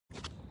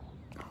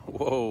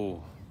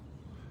Whoa,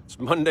 it's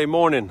Monday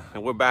morning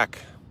and we're back.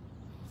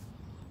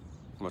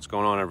 What's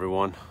going on,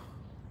 everyone?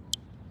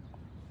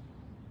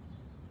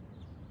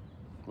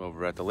 We're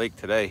over at the lake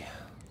today.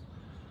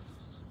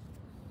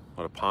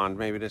 What, a pond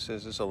maybe this is?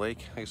 Is this a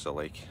lake? I think it's a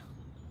lake.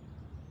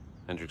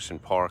 Hendrickson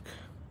Park.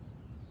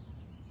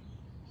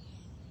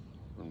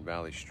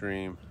 Valley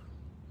Stream.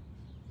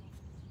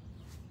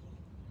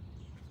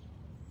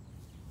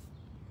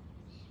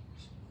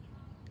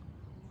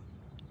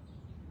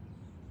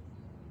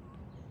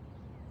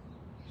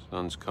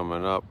 Sun's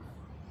coming up.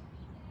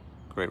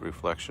 Great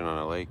reflection on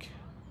a lake.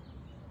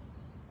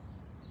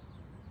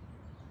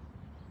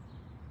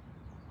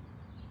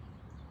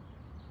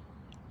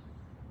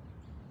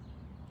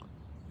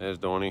 There's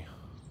Donnie.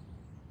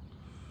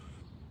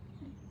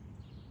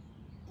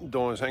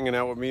 Dawn was hanging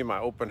out with me in my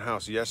open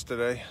house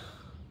yesterday.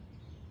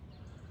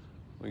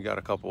 We got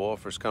a couple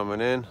offers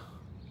coming in.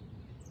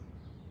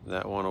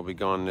 That one will be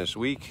gone this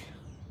week.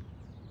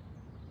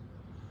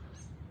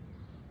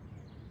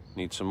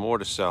 Need some more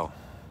to sell.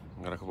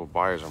 I got a couple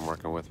buyers I'm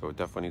working with, but we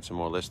definitely need some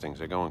more listings.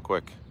 They're going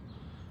quick.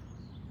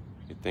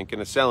 If you're thinking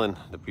of selling,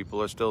 the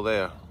people are still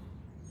there.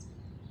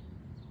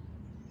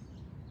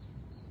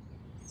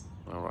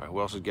 All right, who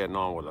else is getting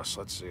on with us?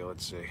 Let's see.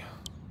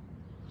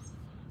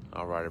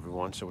 All right,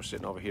 everyone, so we're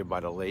sitting over here by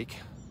the lake.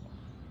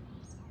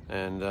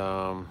 And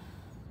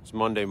it's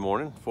Monday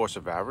morning, force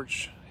of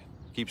average.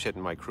 Keeps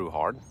hitting my crew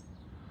hard.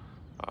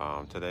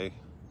 Today,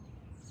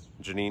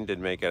 Janine did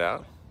make it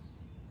out.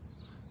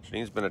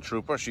 Janine's been a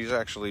trooper. She's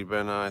actually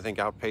been, I think,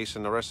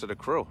 outpacing the rest of the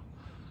crew.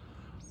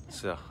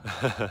 So, I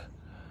think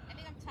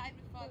I'm tied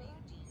with Father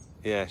Eugene.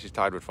 Yeah, she's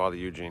tied with Father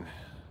Eugene.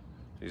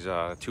 He's 2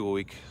 a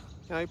week.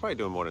 Yeah, you're probably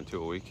doing more than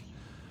 2 a week.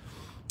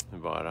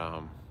 But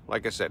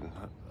like I said,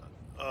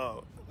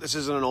 this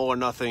isn't an all or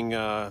nothing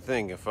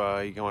thing. If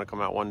you want to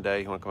come out one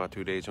day, you want to come out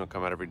 2 days, you want to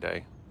come out every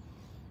day,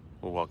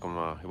 you're welcome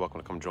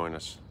to come join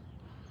us.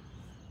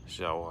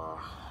 So,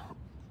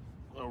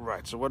 all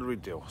right, so what did we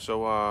do?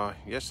 So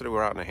yesterday we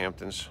were out in the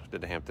Hamptons, did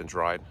the Hamptons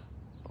ride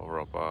over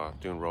up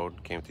Dune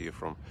Road, came to you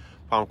from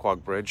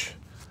Palmquag Bridge.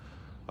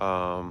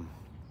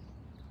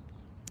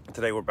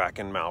 Today we're back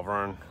in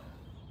Malvern,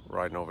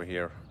 riding over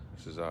here.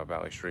 This is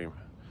Valley Stream,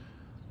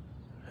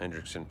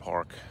 Hendrickson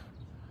Park.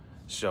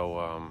 So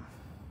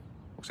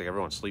looks like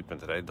everyone's sleeping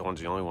today. Dawn's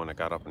the only one that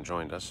got up and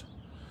joined us.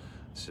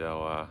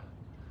 So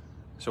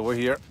so we're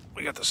here.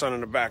 We got the sun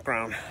in the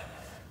background.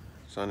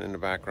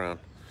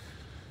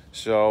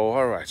 So,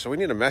 all right, so we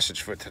need a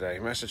message for today.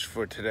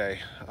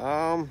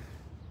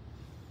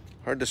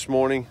 Heard this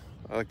morning,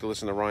 I like to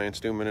listen to Ryan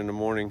Stewman in the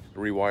morning, the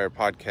Rewire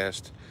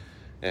podcast,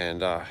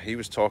 and he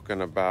was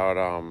talking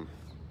about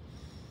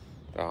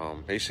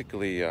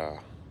basically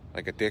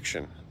like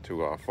addiction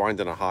to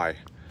finding a high.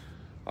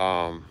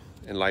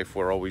 In life,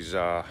 we're always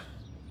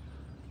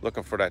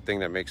looking for that thing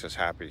that makes us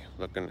happy,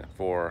 looking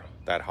for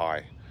that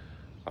high,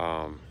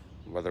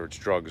 whether it's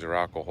drugs or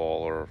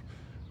alcohol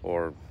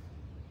or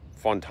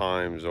fun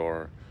times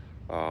or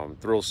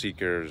thrill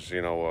seekers,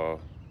 you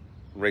know,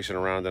 racing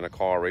around in a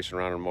car, racing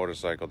around on a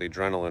motorcycle, the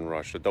adrenaline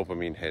rush, the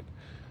dopamine hit.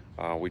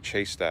 We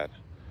chase that.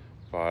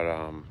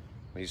 But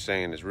he's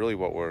saying is really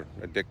what we're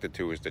addicted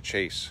to is the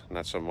chase,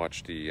 not so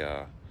much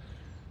the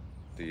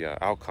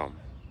outcome.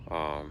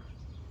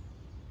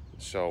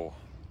 So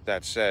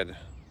that said,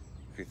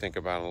 if you think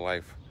about it in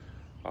life,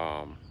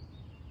 are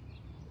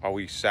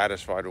we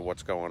satisfied with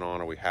what's going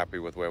on? Are we happy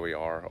with where we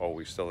are? Or are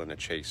we still in the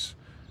chase?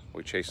 Are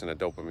we chasing a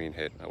dopamine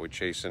hit? Are we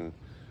chasing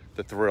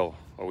the thrill?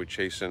 Are we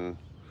chasing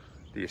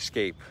the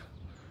escape?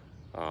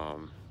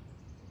 Or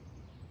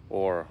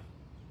are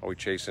we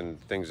chasing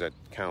things that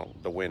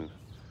count, the win? Are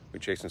we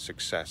chasing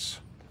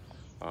success?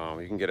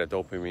 You can get a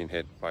dopamine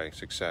hit by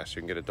success.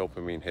 You can get a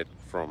dopamine hit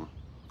from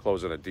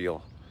closing a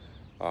deal.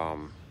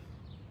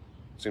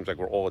 Seems like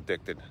we're all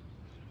addicted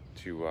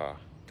to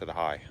the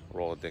high.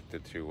 We're all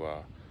addicted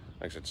to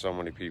like I said, so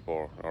many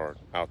people are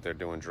out there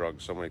doing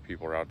drugs. So many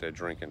people are out there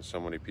drinking. So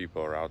many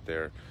people are out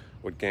there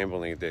with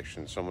gambling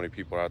addictions. So many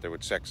people are out there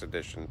with sex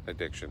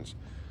addictions.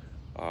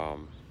 But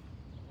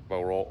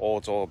all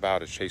it's all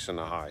about is chasing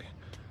the high.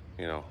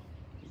 You know,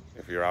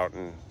 if you're out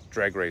in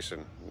drag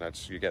racing,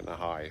 you're getting a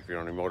high. If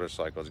you're on a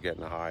motorcycle, it's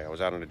getting a high. I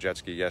was out on a jet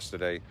ski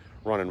yesterday,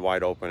 running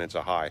wide open. It's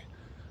a high.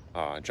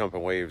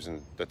 Jumping waves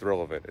and the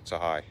thrill of it, it's a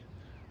high.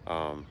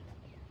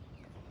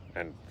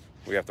 And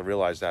we have to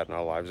realize that in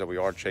our lives, that we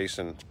are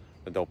chasing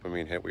the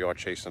dopamine hit, we are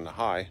chasing the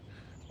high,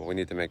 but we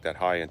need to make that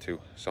high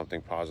into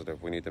something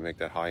positive. We need to make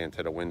that high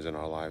into the wins in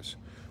our lives.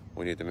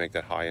 We need to make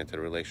that high into the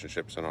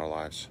relationships in our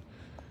lives.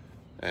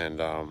 And,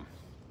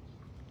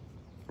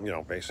 you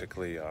know,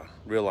 basically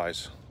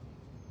realize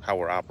how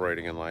we're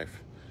operating in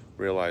life,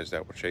 realize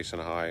that we're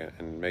chasing a high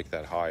and make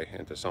that high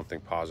into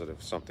something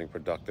positive, something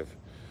productive.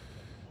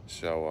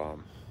 So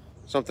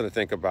something to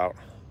think about,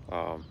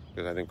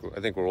 because I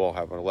think we're all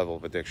having a level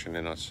of addiction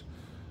in us.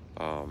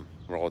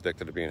 We're all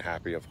addicted to being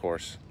happy, of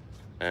course.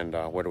 And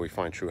where do we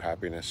find true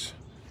happiness?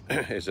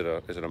 Is it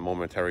a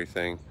momentary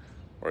thing,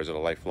 or is it a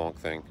lifelong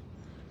thing?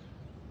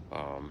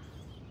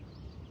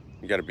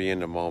 You got to be in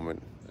the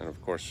moment, and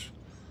of course,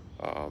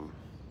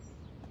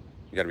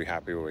 You got to be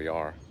happy where we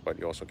are, but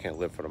you also can't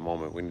live for the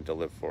moment. We need to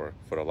live for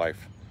the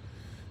life.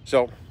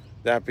 So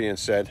that being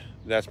said,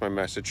 that's my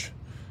message.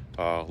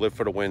 Live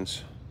for the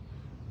wins,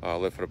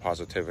 live for the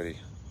positivity,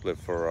 live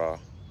for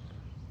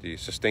the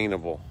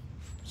sustainable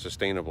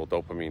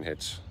dopamine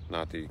hits,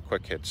 not the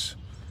quick hits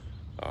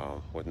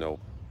with no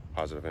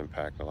positive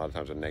impact, and a lot of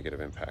times a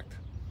negative impact.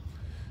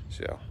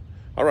 So,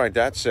 all right,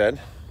 that said,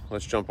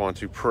 let's jump on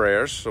to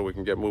prayers so we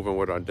can get moving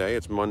with our day.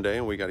 It's Monday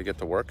and we got to get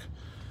to work.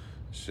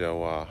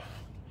 So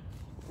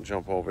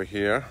jump over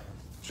here.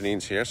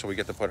 Janine's here, so we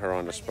get to put her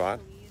on the spot.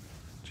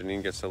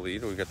 Janine gets the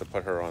lead. We get to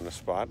put her on the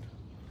spot.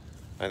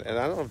 And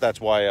I don't know if that's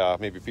why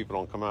maybe people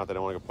don't come out. They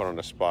don't want to get put on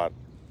the spot.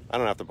 I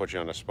don't have to put you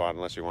on the spot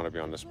unless you want to be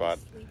on the spot.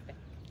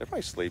 They're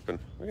probably sleeping.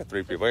 We got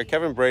 3 people. We got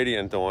Kevin, Brady,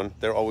 and Dawn.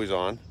 They're always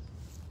on.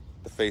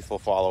 The faithful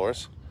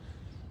followers.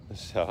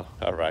 So,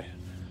 all right.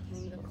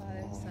 In the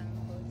Father, Son,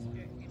 and Holy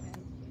Spirit.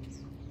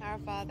 Amen. Our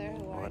Father,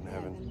 who art in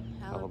heaven,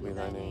 hallowed be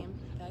thy name.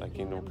 Thy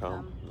kingdom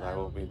come, thy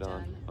will be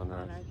done, on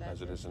earth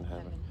as it is in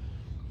heaven.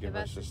 Give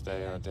us this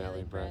day our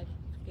daily bread.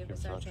 Forgive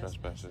us our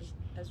trespasses,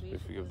 as we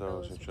forgive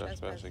those who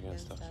trespass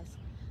against us.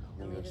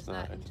 And lead us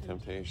not into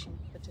temptation,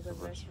 but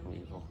deliver us from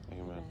evil.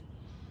 Amen.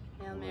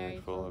 Hail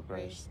Mary, full of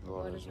grace, the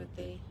Lord is with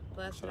thee.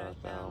 Blessed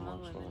art thou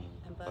among women,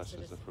 and blessed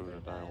is the fruit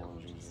of thy womb,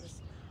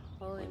 Jesus.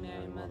 Holy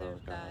Mary, Mother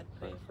of God,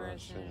 pray for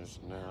us sinners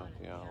now and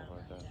at the hour of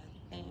our death.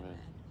 Amen.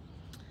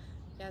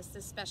 Yes,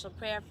 this special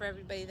prayer for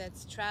everybody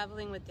that's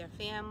traveling with their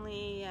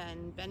family,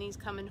 and Benny's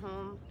coming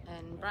home,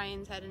 and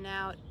Brian's heading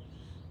out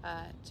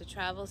to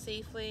travel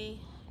safely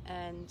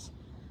and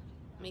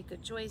make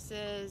good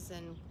choices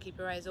and keep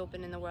your eyes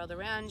open in the world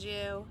around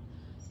you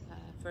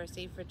for a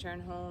safe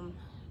return home,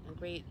 a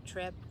great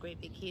trip, great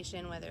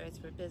vacation, whether it's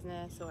for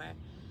business or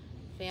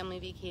family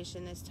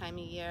vacation this time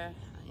of year.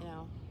 You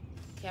know,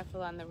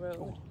 careful on the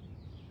road.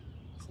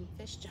 Some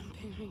fish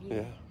jumping right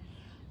here.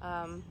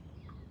 Yeah.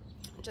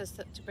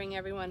 Just to bring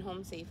everyone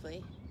home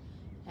safely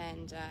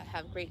and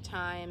have great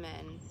time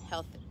and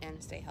health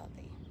and stay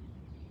healthy.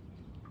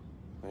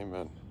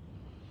 Amen.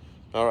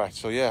 All right,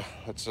 so yeah,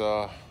 let's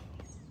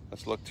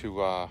look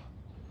for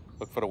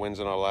the wins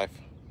in our life.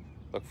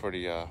 Look for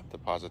the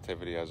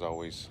positivity as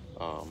always.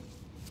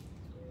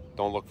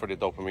 Don't look for the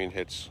dopamine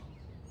hits.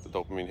 The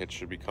dopamine hits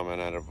should be coming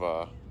out of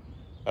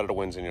the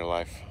wins in your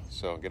life.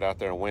 So get out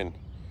there and win.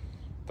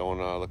 Don't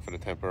look for the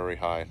temporary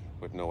high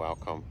with no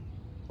outcome.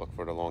 Look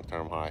for the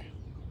long-term high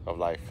of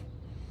life.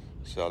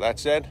 So that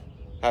said,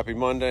 happy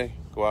Monday.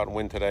 Go out and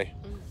win today.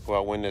 Go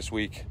out and win this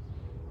week.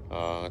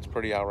 It's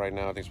pretty out right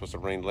now. I think it's supposed to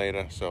rain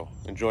later. So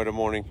enjoy the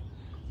morning,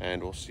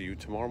 and we'll see you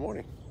tomorrow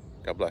morning.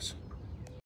 God bless.